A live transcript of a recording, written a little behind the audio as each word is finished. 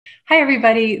Hi,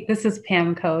 everybody. This is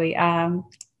Pam Caughey.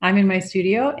 I'm in my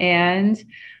studio and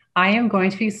I am going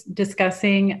to be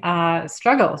discussing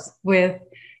struggles with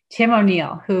Tim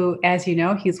O'Neill, who, as you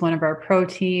know, he's one of our pro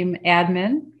team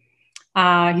admin.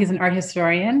 He's an art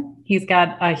historian. He's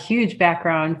got a huge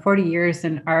background, 40 years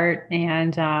in art,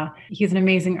 and he's an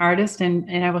amazing artist.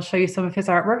 And I will show you some of his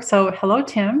artwork. So hello,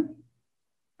 Tim.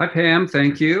 Hi, Pam.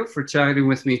 Thank you for chatting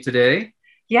with me today.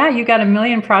 Yeah, you got a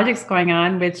million projects going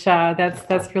on, which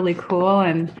that's really cool.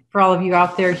 And for all of you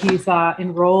out there, he's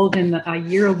enrolled in a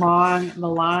year-long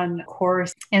Milan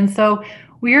course. And so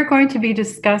we are going to be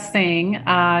discussing,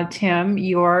 Tim,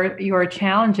 your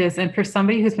challenges. And for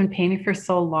somebody who's been painting for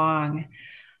so long,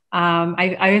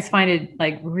 I always find it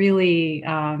like really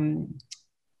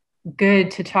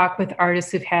good to talk with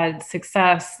artists who've had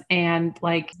success, and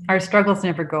like our struggles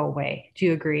never go away. Do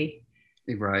you agree?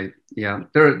 Right. Yeah.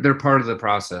 They're part of the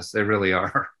process. They really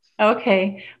are.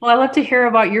 Okay. Well, I love to hear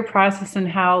about your process and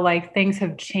how like things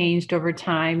have changed over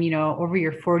time, over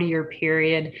your 40-year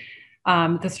period.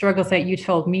 The struggles that you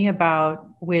told me about,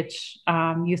 which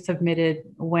you submitted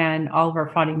when all of our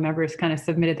founding members kind of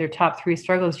submitted their top three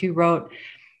struggles, you wrote,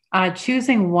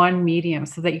 choosing one medium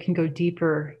so that you can go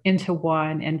deeper into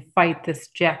one and fight this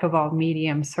jack of all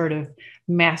mediums, sort of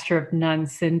master of none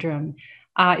syndrome.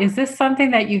 Is this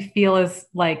something that you feel is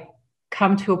like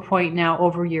come to a point now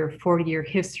over your 40-year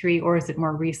history, or is it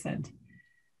more recent?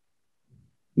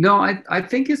 No, I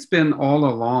think it's been all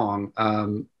along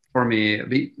for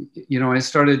me. I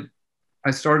started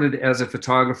as a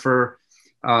photographer,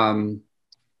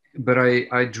 but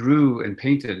I drew and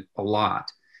painted a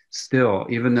lot still,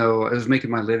 even though I was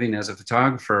making my living as a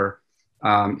photographer.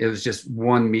 It was just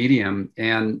one medium,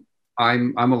 and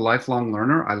I'm a lifelong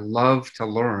learner. I love to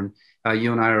learn.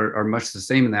 You and I are much the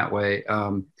same in that way.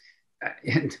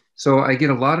 And so I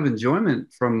get a lot of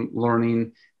enjoyment from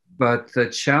learning, but the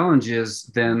challenge is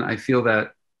then I feel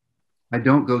that I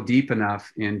don't go deep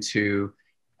enough into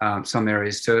some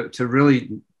areas to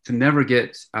really to never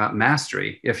get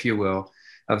mastery, if you will,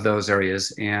 of those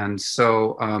areas. And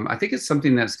so I think it's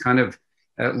something that's kind of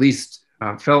at least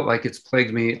felt like it's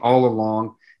plagued me all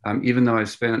along. Even though I've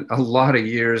spent a lot of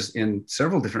years in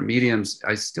several different mediums,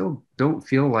 I still don't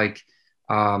feel like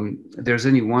there's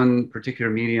any one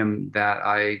particular medium that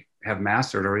I have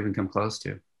mastered or even come close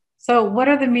to. So, what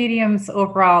are the mediums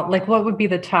overall? Like, what would be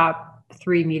the top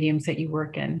three mediums that you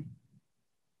work in?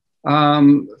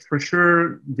 For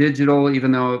sure, digital,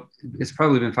 even though it's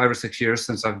probably been 5 or 6 years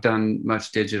since I've done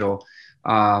much digital.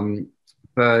 Um,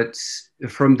 but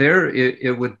from there,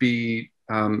 it would be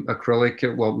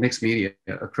acrylic, well, mixed media,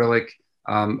 acrylic,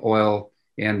 oil.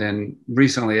 And then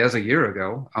recently, as a year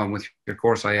ago, with your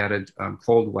course, I added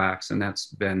cold wax, and that's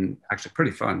been actually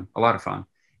pretty fun, a lot of fun,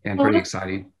 and Well, pretty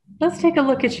exciting. let's take a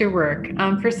look at your work.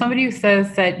 For somebody who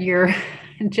says that you're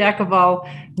jack of all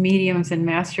mediums and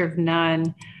master of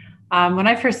none, when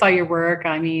I first saw your work,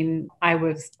 I mean, I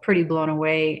was pretty blown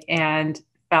away and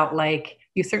felt like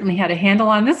you certainly had a handle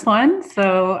on this one.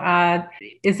 So,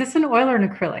 is this an oil or an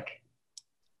acrylic?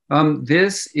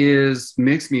 This is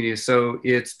mixed media, so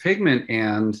it's pigment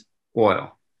and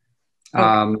oil. Okay.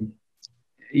 Um,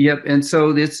 Yep. And so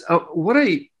it's what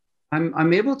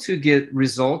I'm able to get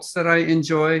results that I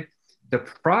enjoy. The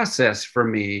process for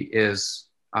me is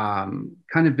kind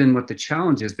of been what the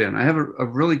challenge has been. I have a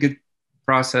really good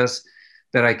process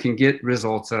that I can get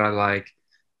results that I like,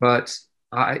 but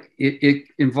it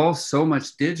involves so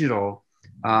much digital,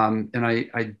 and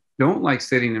I don't like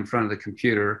sitting in front of the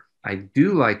computer. I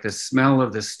do like the smell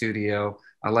of the studio.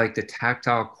 I like the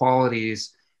tactile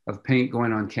qualities of paint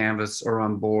going on canvas or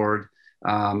on board.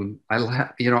 I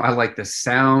like the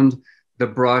sound the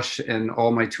brush and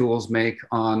all my tools make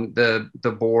on the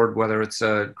board, whether it's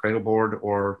a cradle board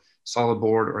or solid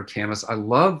board or canvas. I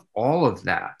love all of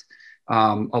that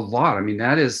a lot. I mean,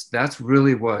 that's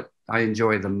really what I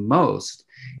enjoy the most.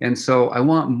 And so I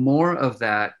want more of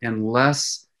that and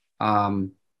less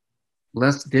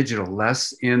digital,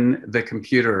 less in the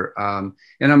computer. And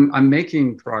I'm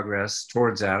making progress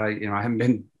towards that. I haven't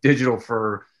been digital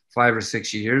for 5 or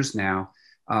 6 years now.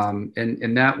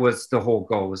 And that was the whole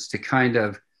goal, was to kind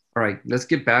of, all right, let's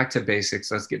get back to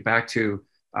basics. Let's get back to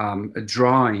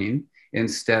drawing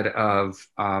instead of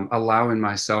allowing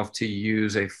myself to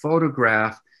use a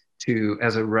photograph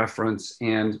as a reference.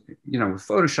 And, with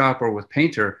Photoshop or with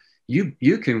Painter,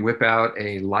 you can whip out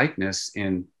a likeness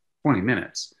in 20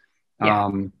 minutes.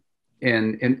 Yeah.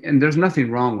 And there's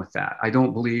nothing wrong with that. I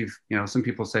don't believe, some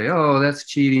people say, oh, that's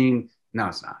cheating. No,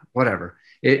 it's not. Whatever.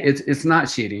 It's not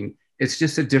cheating. It's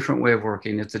just a different way of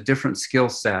working. It's a different skill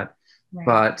set. Right.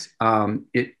 But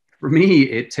for me,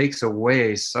 it takes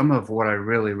away some of what I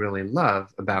really, really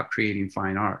love about creating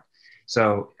fine art.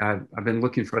 So I've been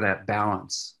looking for that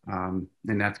balance. And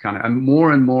that's kind of, I'm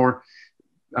more and more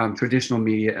traditional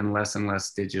media and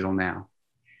less digital now.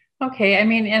 Okay, I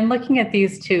mean, and looking at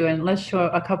these two, and let's show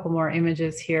a couple more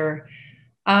images here.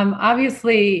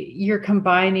 Obviously, you're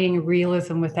combining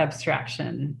realism with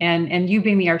abstraction, and you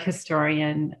being the art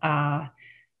historian,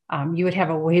 you would have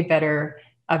a way better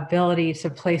ability to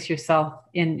place yourself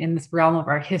in this realm of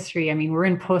art history. I mean, we're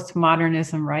in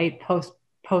postmodernism, right?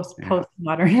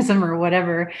 Postmodernism or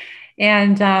whatever.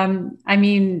 And I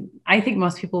mean, I think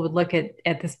most people would look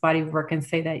at this body of work and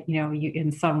say that, you know, you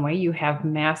in some way you have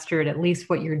mastered at least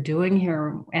what you're doing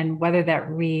here, and whether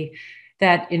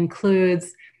that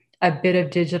includes a bit of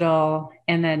digital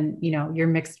and then, you know, your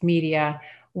mixed media,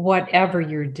 whatever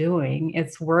you're doing,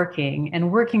 it's working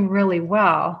and working really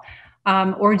well.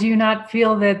 Or do you not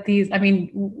feel that these, I mean,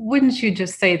 wouldn't you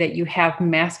just say that you have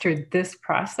mastered this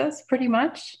process pretty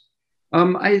much?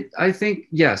 I think,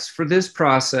 yes, for this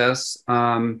process,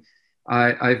 I'm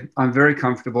very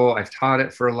comfortable. I've taught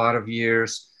it for a lot of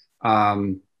years.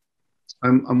 I'm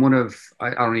one of,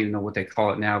 I don't even know what they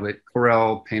call it now, but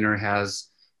Corel Painter has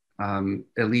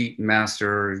elite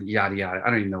master, yada, yada. I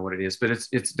don't even know what it is, but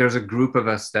there's a group of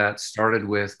us that started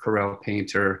with Corel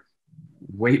Painter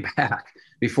way back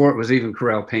before it was even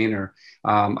Corel Painter.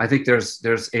 I think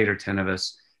there's 8 or 10 of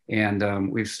us,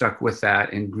 and we've stuck with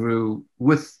that and grew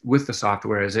with the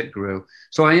software as it grew.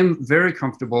 So I am very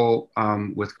comfortable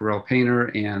with Corel Painter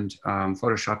and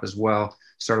Photoshop as well.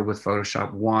 Started with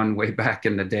Photoshop 1 way back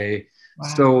in the day. Wow.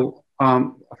 So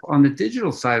on the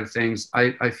digital side of things,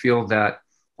 I feel that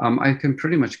I can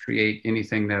pretty much create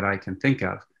anything that I can think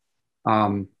of.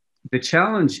 The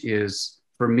challenge is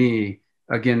for me,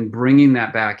 again, bringing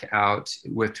that back out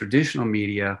with traditional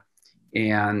media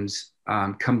and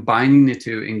combining the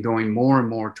two and going more and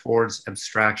more towards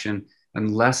abstraction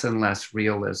and less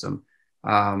realism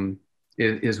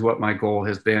is what my goal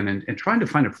has been, and trying to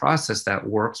find a process that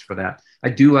works for that. I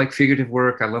do like figurative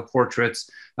work. I love portraits.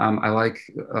 I like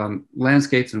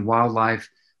landscapes and wildlife,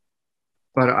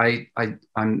 but I'm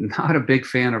not a big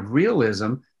fan of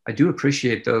realism. I do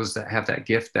appreciate those that have that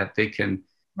gift that they can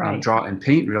draw and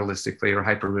paint realistically or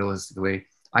hyper realistically.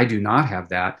 I do not have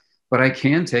that, but I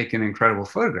can take an incredible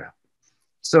photograph.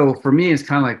 So for me, it's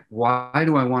kind of like, why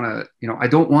do I want to, you know, I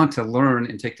don't want to learn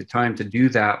and take the time to do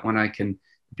that when I can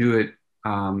do it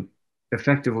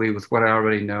effectively with what I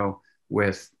already know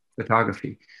with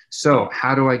photography. So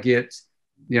how do I get,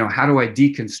 you know, how do I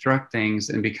deconstruct things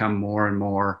and become more and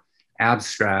more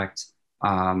abstract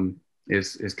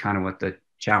is kind of what the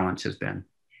challenge has been.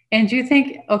 And do you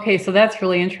think, okay, so that's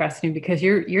really interesting because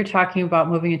you're talking about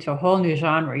moving into a whole new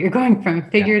genre. You're going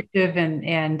from figurative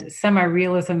and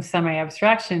semi-realism,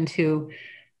 semi-abstraction to,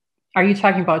 are you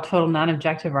talking about total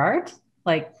non-objective art?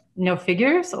 Like no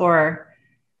figures or?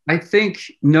 I think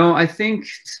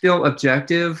still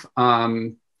objective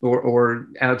or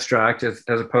abstract as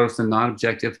opposed to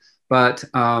non-objective, but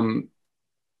I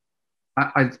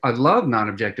love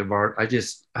non-objective art. I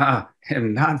just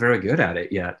am not very good at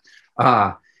it yet.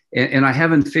 And I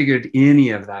haven't figured any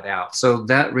of that out. So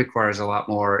that requires a lot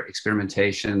more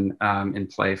experimentation in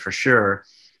play for sure.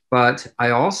 But I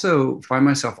also find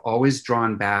myself always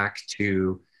drawn back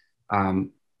to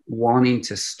wanting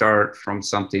to start from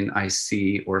something I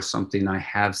see or something I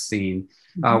have seen,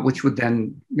 which would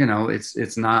then, you know,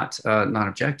 it's not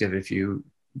objective if you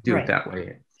do it that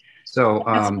way. So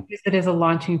it is a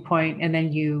launching point, and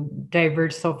then you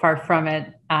diverge so far from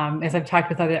it. As I've talked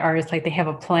with other artists, like they have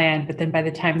a plan, but then by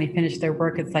the time they finish their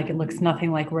work, it's like it looks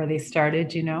nothing like where they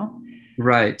started, you know?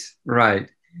 Right.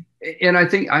 And I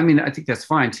think that's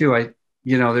fine too.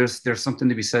 You know, there's something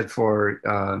to be said for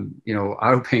you know,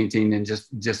 auto painting and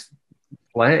just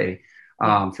play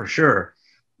for sure.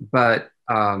 But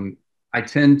I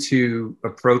tend to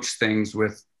approach things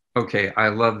with, okay, I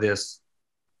love this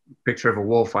picture of a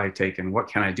wolf I've taken. What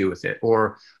can I do with it?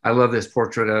 Or I love this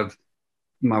portrait of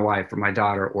my wife or my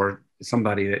daughter or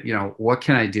somebody that, you know, what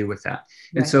can I do with that?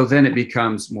 And so then it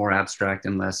becomes more abstract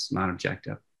and less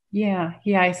non-objective. Yeah,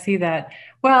 I see that.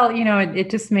 Well, you know, it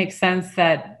just makes sense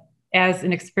that as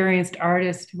an experienced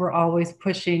artist, we're always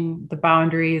pushing the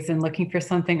boundaries and looking for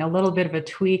something, a little bit of a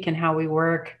tweak in how we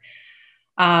work,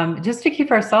 just to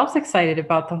keep ourselves excited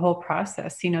about the whole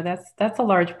process. You know, that's a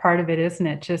large part of it, isn't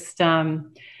it? Just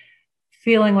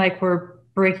feeling like we're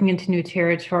breaking into new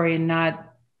territory and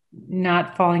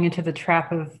not falling into the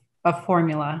trap of a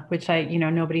formula, which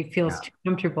nobody feels too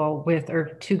comfortable with or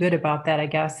too good about that, I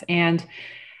guess. And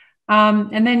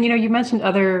then, you mentioned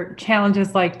other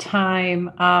challenges like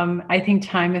time. I think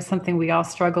time is something we all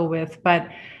struggle with, but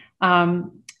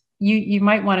You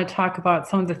might want to talk about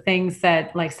some of the things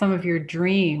that, like, some of your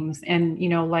dreams, and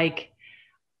like,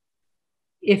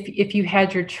 if you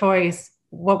had your choice,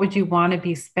 what would you want to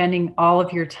be spending all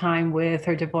of your time with,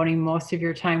 or devoting most of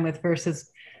your time with, versus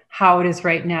how it is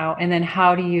right now? And then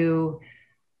how do you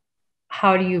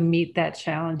meet that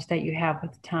challenge that you have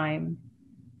with time?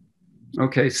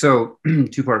 Okay, so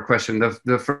two-part question.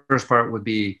 The first part would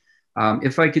be,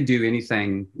 if I could do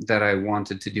anything that I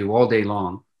wanted to do all day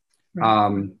long, Right.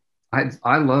 um,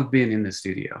 I love being in the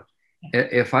studio.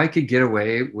 If I could get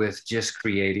away with just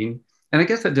creating, and I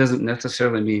guess that doesn't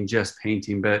necessarily mean just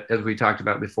painting, but as we talked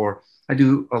about before, I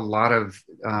do a lot of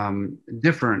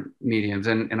different mediums,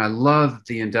 and I love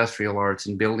the industrial arts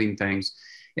and building things.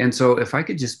 And so if I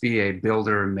could just be a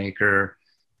builder, maker,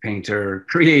 painter,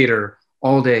 creator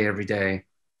all day, every day,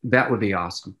 that would be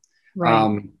awesome. Right.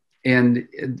 Um, and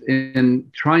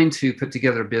in trying to put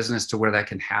together a business to where that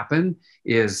can happen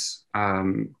is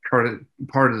part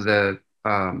of the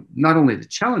not only the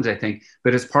challenge, I think,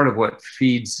 but it's part of what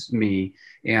feeds me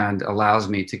and allows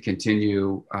me to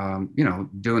continue,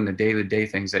 doing the day-to-day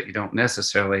things that you don't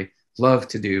necessarily love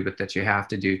to do, but that you have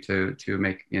to do to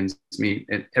make ends meet.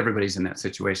 And everybody's in that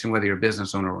situation, whether you're a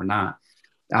business owner or not.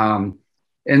 Um,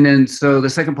 and then, so the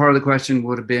second part of the question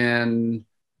would have been,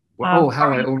 well,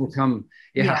 how I overcome.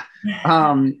 Yeah. Yeah.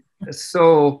 Um,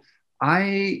 so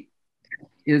I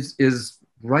is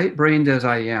right-brained as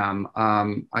I am.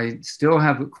 I still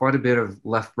have quite a bit of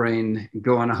left brain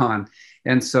going on,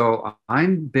 and so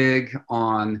I'm big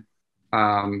on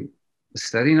um,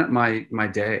 setting up my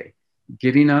day,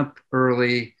 getting up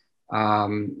early,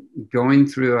 going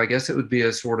through. I guess it would be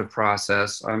a sort of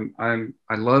process.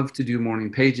 I love to do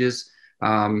morning pages.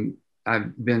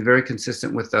 I've been very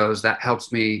consistent with those. That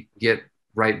helps me get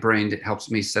right-brained. It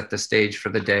helps me set the stage for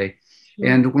the day. Sure.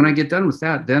 And when I get done with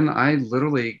that, then I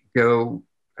literally go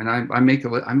and I make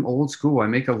I'm old school. I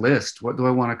make a list. What do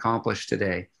I want to accomplish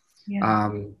today?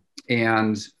 Yeah.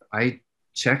 And I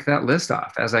check that list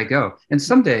off as I go. And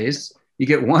some days you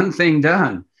get one thing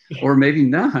done, Yeah. or maybe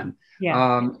none.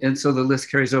 Yeah. And so the list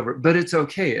carries over, but it's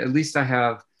okay. At least I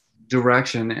have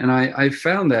direction. And I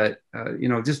found that,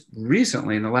 just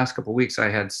recently in the last couple of weeks, I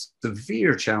had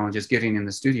severe challenges getting in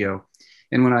the studio.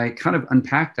 And when I kind of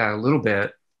unpacked that a little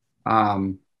bit,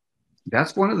 um,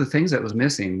 that's one of the things that was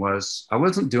missing. Was I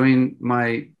wasn't doing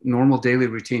my normal daily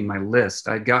routine, my list.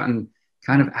 I'd gotten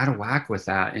kind of out of whack with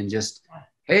that, and just,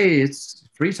 hey, it's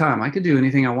free time, I could do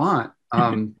anything I want.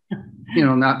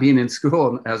 Not being in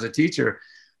school as a teacher,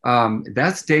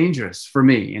 that's dangerous for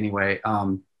me anyway,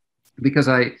 because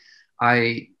I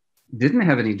didn't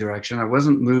have any direction. I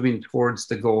wasn't moving towards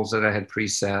the goals that I had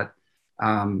preset.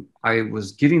 I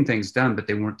was getting things done, but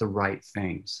they weren't the right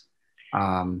things.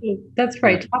 That's Yeah,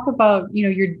 right. Talk about,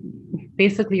 your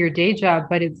basically your day job,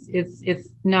 but it's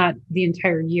not the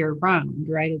entire year round,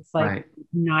 right? It's like right.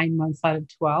 9 months out of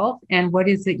 12. And what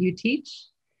is it you teach?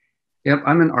 Yep,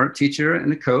 I'm an art teacher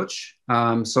and a coach.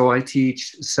 So I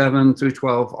teach 7 through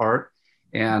 12 art,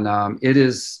 and it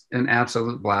is an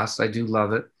absolute blast. I do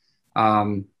love it.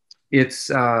 Um, it's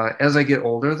as I get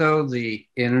older, though, the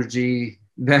energy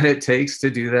that it takes to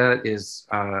do that is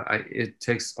it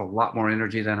takes a lot more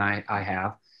energy than I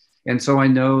have, and so I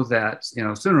know that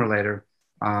sooner or later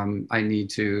I need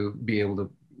to be able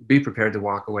to be prepared to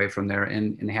walk away from there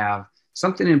and have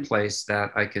something in place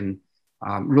that I can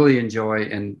really enjoy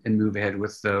and move ahead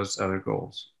with those other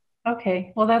goals.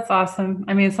 Okay. Well, that's awesome.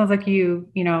 I mean, it sounds like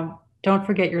don't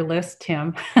forget your list,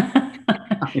 Tim.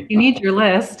 I You need know. your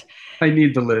list. I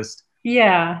need the list.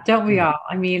 Yeah, don't we all?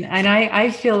 I mean, and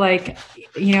I feel like,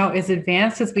 as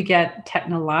advanced as we get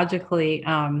technologically,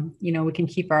 we can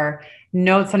keep our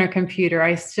notes on our computer.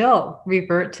 I still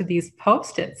revert to these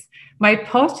Post-its. My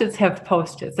Post-its have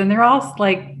Post-its, and they're all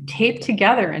like taped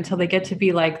together until they get to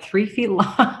be like 3 feet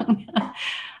long.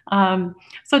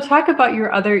 So talk about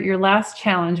your last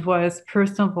challenge was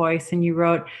personal voice, and you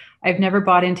wrote, "I've never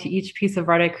bought into each piece of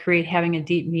art I create having a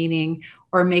deep meaning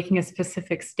or making a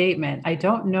specific statement. I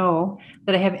don't know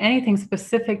that I have anything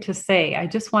specific to say. I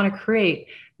just want to create,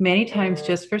 many times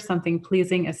just for something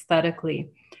pleasing aesthetically.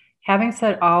 Having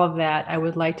said all of that, I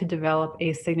would like to develop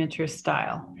a signature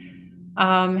style."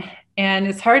 Um, and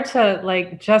it's hard to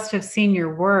like just have seen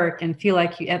your work and feel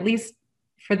like you, at least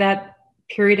for that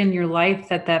period in your life,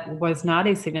 that was not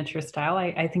a signature style.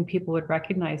 I think people would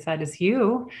recognize that as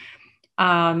you.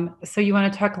 So you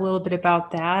want to talk a little bit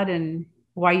about that and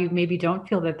why you maybe don't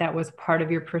feel that was part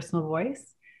of your personal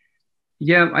voice?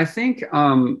 Yeah, I think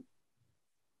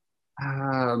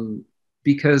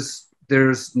because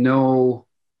there's no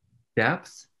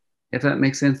depth, if that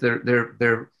makes sense.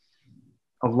 There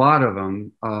a lot of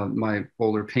them, my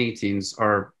older paintings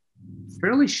are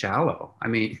fairly shallow. I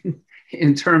mean,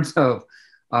 in terms of,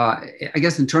 I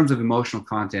guess, in terms of emotional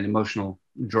content, emotional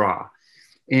draw.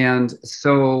 And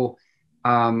so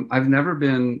I've never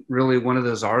been really one of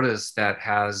those artists that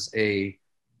has a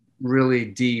really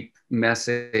deep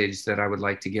message that I would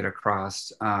like to get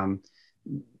across.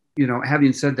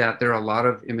 Having said that, there are a lot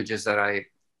of images that I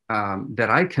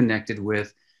connected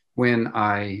with when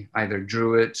I either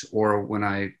drew it or when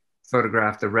I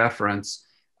photographed the reference.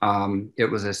 It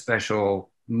was a special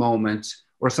moment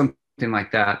or something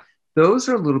like that. Those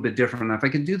are a little bit different. If I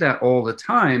could do that all the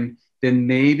time, then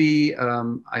maybe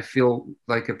I feel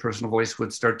like a personal voice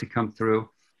would start to come through.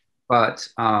 But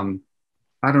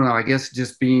I don't know. I guess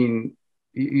just being,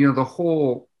 the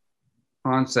whole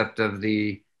concept of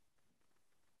the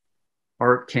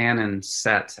art canon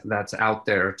set that's out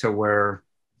there, to where,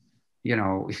 you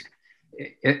know,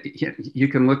 you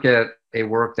can look at a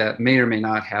work that may or may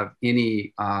not have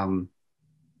any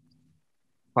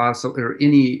possible or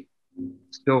any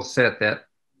skill set that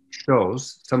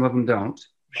shows. Some of them don't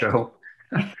show.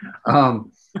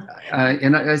 And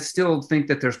I still think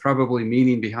that there's probably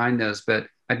meaning behind those, but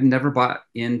I've never bought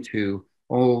into,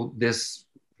 oh, this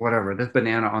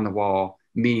banana on the wall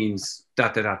means da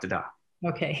da da da da.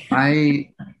 Okay.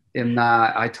 I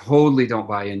totally don't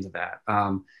buy into that.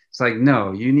 It's like,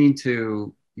 no, you need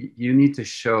to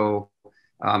show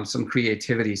some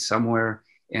creativity somewhere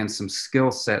and some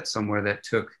skill set somewhere that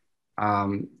took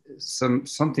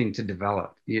something to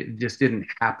develop. It just didn't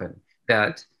happen.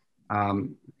 That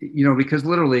because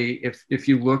literally, if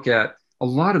you look at a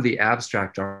lot of the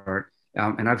abstract art,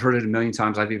 and I've heard it a million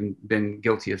times, I've even been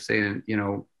guilty of saying,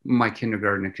 my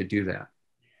kindergartner could do that.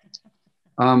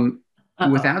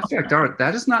 With abstract art,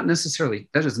 that is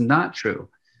not true.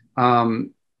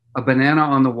 A banana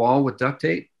on the wall with duct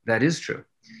tape, that is true.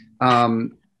 But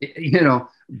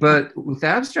with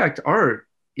abstract art,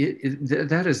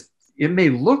 it may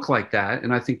look like that.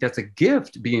 And I think that's a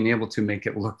gift, being able to make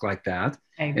it look like that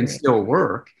and still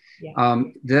work. Yeah.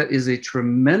 That is a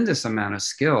tremendous amount of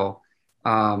skill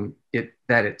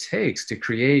that it takes to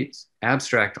create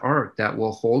abstract art that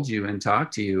will hold you and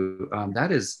talk to you.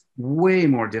 That is way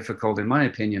more difficult, in my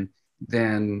opinion,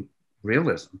 than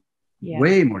realism. Yeah.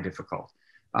 Way more difficult.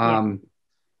 And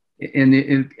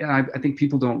I think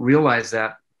people don't realize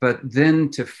that. But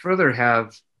then to further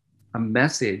have a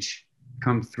message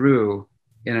come through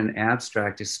in an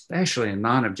abstract, especially a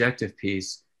non-objective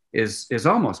piece, is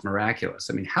almost miraculous.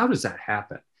 I mean, how does that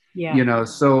happen? Yeah.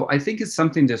 So I think it's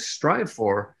something to strive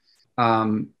for,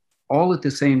 all at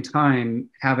the same time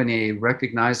having a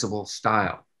recognizable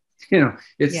style.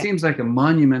 It seems like a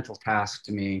monumental task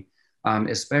to me,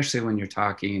 especially when you're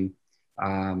talking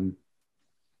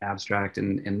abstract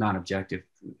and non-objective,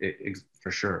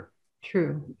 for sure.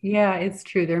 True. Yeah, it's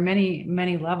true. There are many,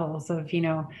 many levels of,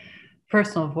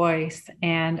 personal voice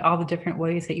and all the different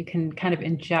ways that you can kind of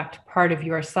inject part of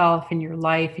yourself and your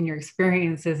life and your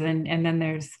experiences. And then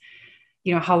there's,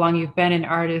 how long you've been an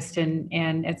artist,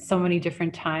 and at so many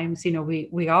different times,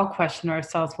 we all question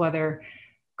ourselves whether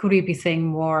could we be saying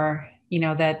more,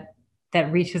 that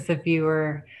reaches the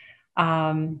viewer.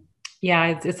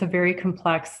 It's a very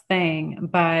complex thing,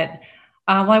 but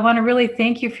I want to really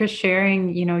thank you for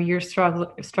sharing, your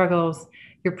struggles,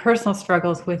 your personal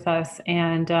struggles with us.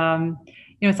 And,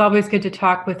 it's always good to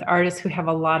talk with artists who have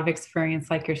a lot of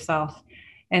experience like yourself,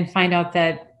 and find out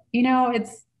that,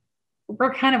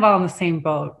 we're kind of all in the same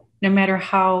boat, no matter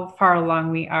how far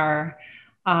along we are.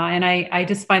 And I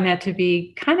just find that to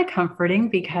be kind of comforting,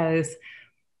 because,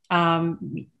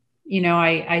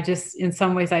 I just, in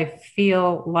some ways, I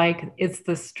feel like it's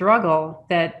the struggle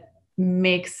that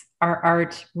makes our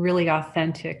art really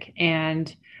authentic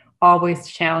and always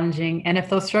challenging. And if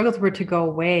those struggles were to go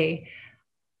away,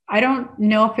 I don't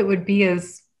know if it would be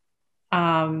as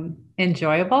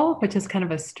enjoyable, which is kind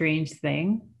of a strange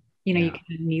thing. You kind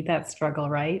of need that struggle,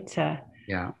 right? So,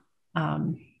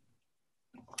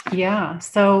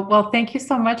 well, thank you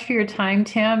so much for your time,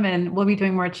 Tim. And we'll be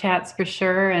doing more chats for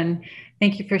sure. And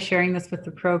thank you for sharing this with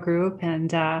the pro group.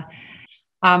 And I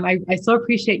so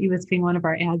appreciate you as being one of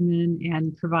our admin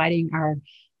and providing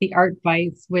the art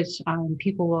bites, which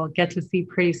people will get to see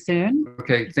pretty soon.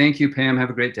 Okay. Thank you, Pam. Have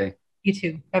a great day. You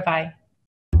too. Bye-bye.